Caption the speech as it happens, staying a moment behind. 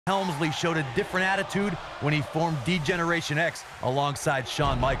Helmsley showed a different attitude when he formed D-Generation X alongside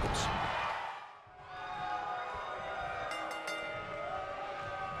Shawn Michaels.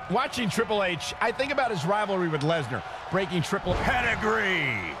 Watching Triple H, I think about his rivalry with Lesnar, breaking triple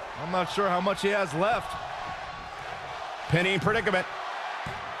pedigree. I'm not sure how much he has left. Pinning predicament.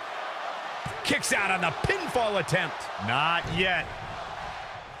 Kicks out on the pinfall attempt. Not yet.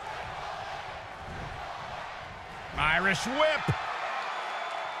 Irish whip.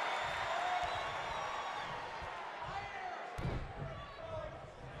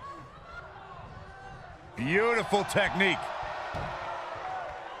 Beautiful technique.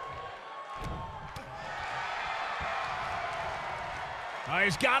 Oh,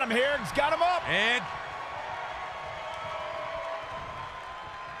 he's got him here. He's got him up. And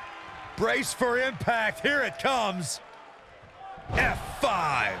brace for impact. Here it comes.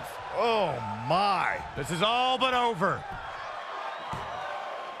 F5. Oh, my. This is all but over.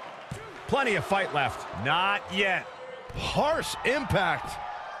 Plenty of fight left. Not yet. Harsh impact.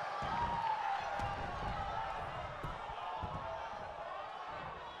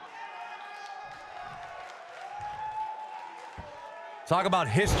 Talk about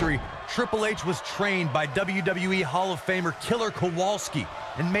history. Triple H was trained by WWE Hall of Famer Killer Kowalski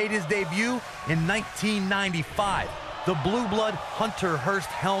and made his debut in 1995. The blue blood Hunter Hearst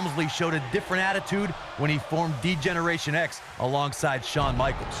Helmsley showed a different attitude when he formed D-Generation X alongside Shawn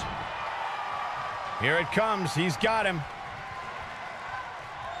Michaels. Here it comes. He's got him.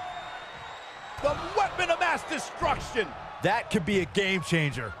 The weapon of mass destruction. That could be a game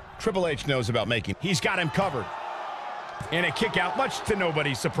changer. Triple H knows about making. He's got him covered. And a kick out, much to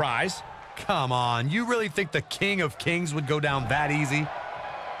nobody's surprise. Come on, you really think the King of Kings would go down that easy?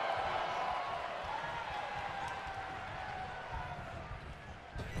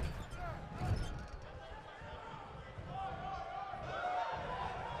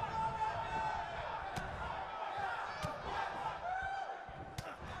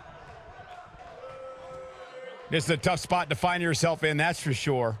 This is a tough spot to find yourself in, that's for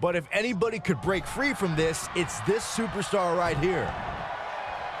sure. But if anybody could break free from this, it's this superstar right here.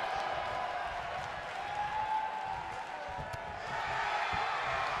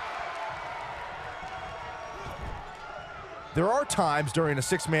 There are times during a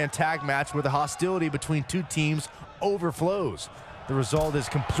six-man tag match where the hostility between two teams overflows. The result is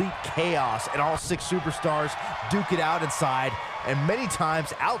complete chaos, and all six superstars duke it out inside, and many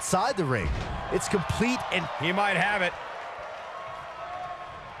times outside the ring. It's complete, and he might have it.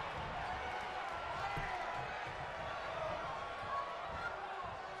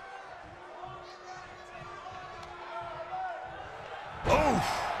 Oof!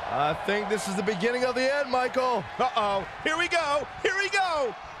 I think this is the beginning of the end, Michael. Uh-oh. Here we go. Here we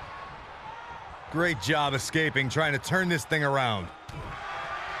go. Great job escaping, trying to turn this thing around.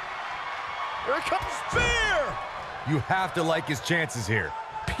 Here it comes, spear! You have to like his chances here.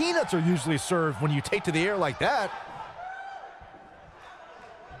 Peanuts are usually served when you take to the air like that.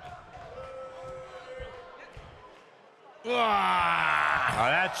 Ah! Oh,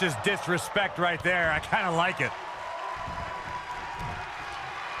 that's just disrespect right there. I kind of like it.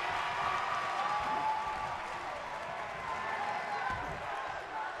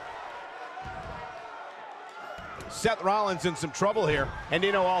 Seth Rollins in some trouble here, and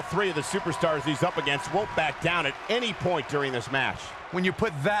you know all three of the superstars he's up against won't back down at any point during this match. When you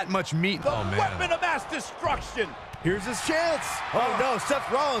put that much meat, The weapon of mass destruction. Here's his chance. Oh no,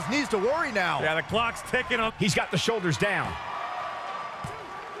 Seth Rollins needs to worry now. Yeah, the clock's ticking up. He's got the shoulders down.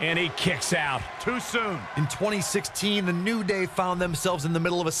 And he kicks out. Too soon. In 2016, the New Day found themselves in the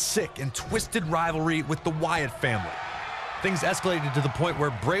middle of a sick and twisted rivalry with the Wyatt family. Things escalated to the point where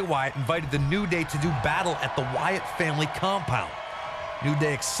Bray Wyatt invited the New Day to do battle at the Wyatt family compound. New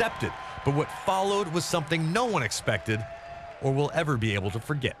Day accepted, but what followed was something no one expected or will ever be able to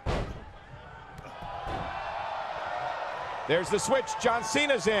forget. There's the switch. John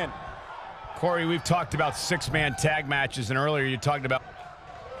Cena's in. Corey, we've talked about six-man tag matches, and earlier you talked about...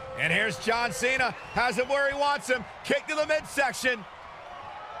 And here's John Cena. Has him where he wants him. Kick to the midsection.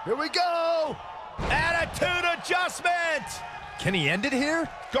 Here we go. Attitude adjustment. Can he end it here?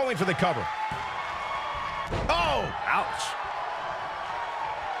 Going for the cover. Oh, ouch.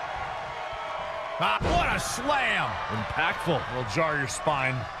 Ah, what a slam. Impactful. It'll jar your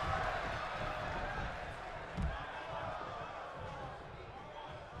spine.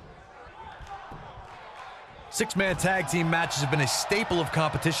 Six-man tag team matches have been a staple of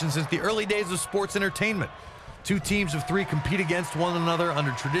competition since the early days of sports entertainment. Two teams of three compete against one another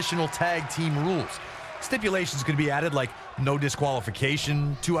under traditional tag team rules. Stipulations could be added like no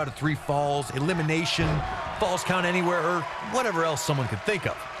disqualification, 2 out of 3 falls, elimination, falls count anywhere, or whatever else someone could think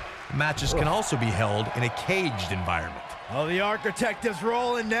of. Matches can also be held in a caged environment. Oh, the architect is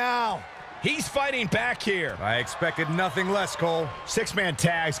rolling now. He's fighting back here. I expected nothing less, Cole. 6-man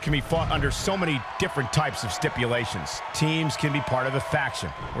tags can be fought under so many different types of stipulations. Teams can be part of a faction,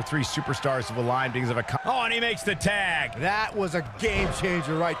 where 3 superstars have aligned because of a... Oh, and he makes the tag. That was a game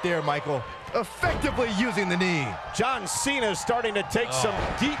changer right there, Michael. Effectively using the knee. John Cena is starting to take some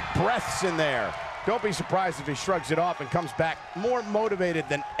deep breaths in there. Don't be surprised if he shrugs it off and comes back more motivated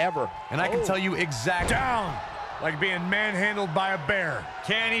than ever. And I can tell you exactly... Down, like being manhandled by a bear.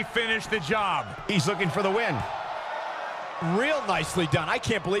 Can he finish the job? He's looking for the win. Real nicely done. I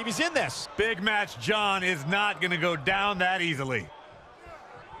can't believe he's in this. Big match John is not going to go down that easily.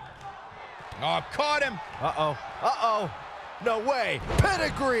 Oh, caught him. Uh-oh. Uh-oh. No way.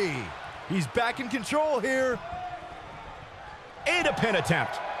 Pedigree. He's back in control here. And a pin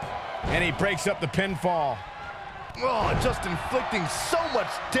attempt. And he breaks up the pinfall. Oh, just inflicting so much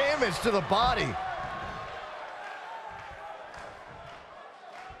damage to the body.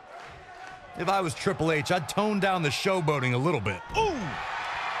 If I was Triple H, I'd tone down the showboating a little bit. Ooh!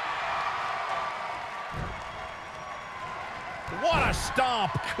 What a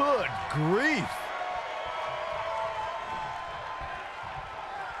stomp. Good grief.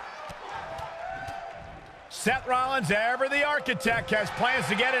 Seth Rollins, ever the architect, has plans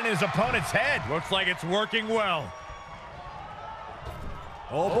to get in his opponent's head. Looks like it's working well.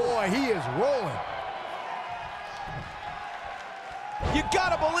 Oh boy, he is rolling. You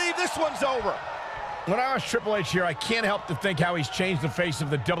gotta believe this one's over. When I was Triple H here, I can't help to think how he's changed the face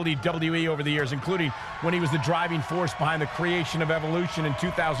of the WWE over the years, including when he was the driving force behind the creation of Evolution in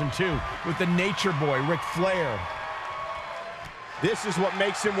 2002 with the Nature Boy, Ric Flair. This is what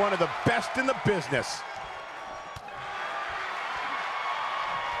makes him one of the best in the business.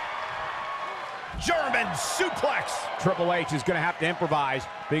 German suplex. Triple H is going to have to improvise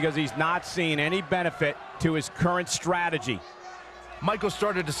because he's not seeing any benefit to his current strategy. Michael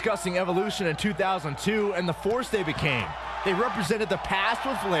started discussing Evolution in 2002 and the force they became. They represented the past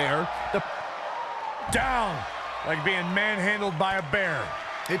with Flair, the... Down, like being manhandled by a bear.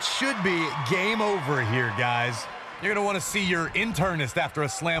 It should be game over here, guys. You're going to want to see your internist after a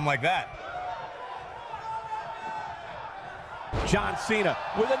slam like that. John Cena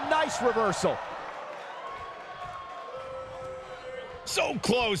with a nice reversal. So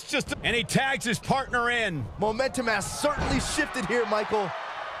close, and he tags his partner in. Momentum has certainly shifted here, Michael.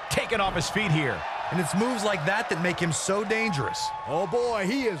 Taken off his feet here. And it's moves like that that make him so dangerous. Oh boy,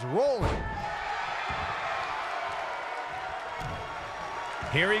 he is rolling.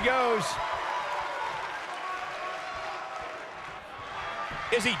 Here he goes.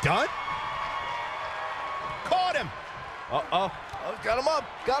 Is he done? Caught him. Uh-oh. Oh, got him up.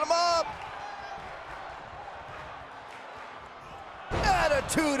 Got him up.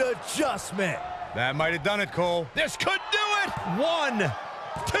 Attitude adjustment. That might have done it, Cole. This could do it. 1,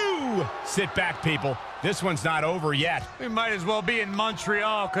 2. Sit back, people. This one's not over yet. We might as well be in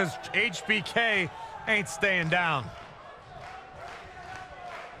Montreal because HBK ain't staying down.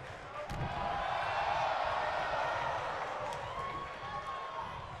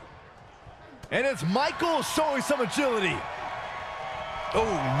 And it's Michael showing some agility. Oh,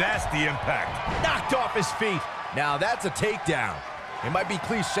 nasty impact. Knocked off his feet. Now that's a takedown. It might be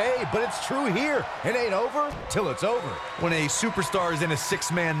cliche, but it's true here. It ain't over till it's over. When a superstar is in a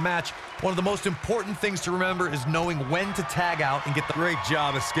 6-man match, one of the most important things to remember is knowing when to tag out and get the... Great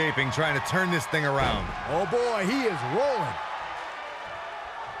job escaping, trying to turn this thing around. Oh boy, he is rolling.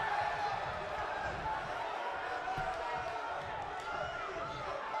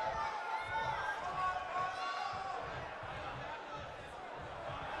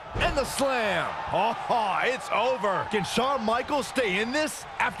 And the slam. Oh, it's over. Can Shawn Michaels stay in this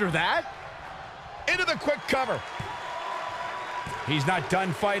after that? Into the quick cover. He's not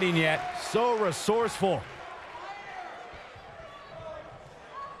done fighting yet. So resourceful.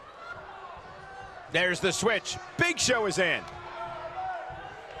 There's the switch. Big Show is in.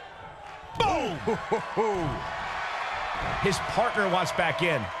 Boom! His partner wants back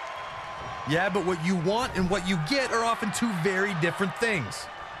in. Yeah, but what you want and what you get are often two very different things.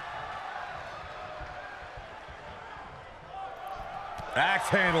 Axe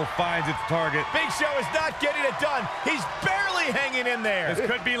handle finds its target. Big Show is not getting it done. He's barely hanging in there. This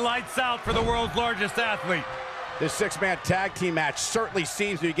could be lights out for the world's largest athlete. This 6-man tag team match certainly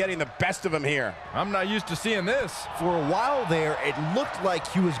seems to be getting the best of him here. I'm not used to seeing this. For a while there, it looked like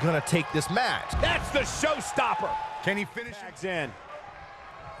he was going to take this match. That's the showstopper. Can he finish? Tags in.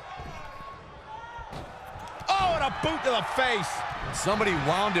 What a boot to the face. Somebody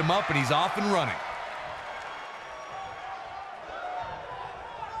wound him up, and he's off and running.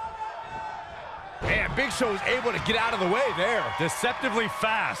 Man, Big Show is able to get out of the way there. Deceptively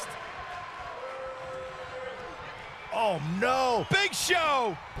fast. Oh, no. Big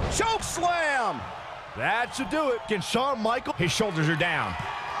Show! Choke slam! That should do it. Can Shawn Michaels? His shoulders are down.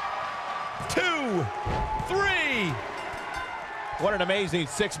 2, 3. What an amazing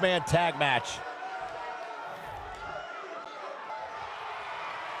six-man tag match.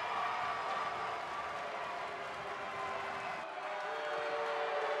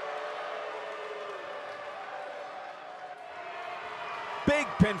 Big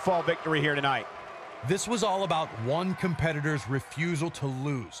pinfall victory here tonight. This was all about one competitor's refusal to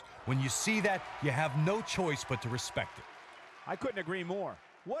lose. When you see that, you have no choice but to respect it. I couldn't agree more.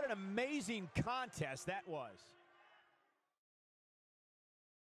 What an amazing contest that was.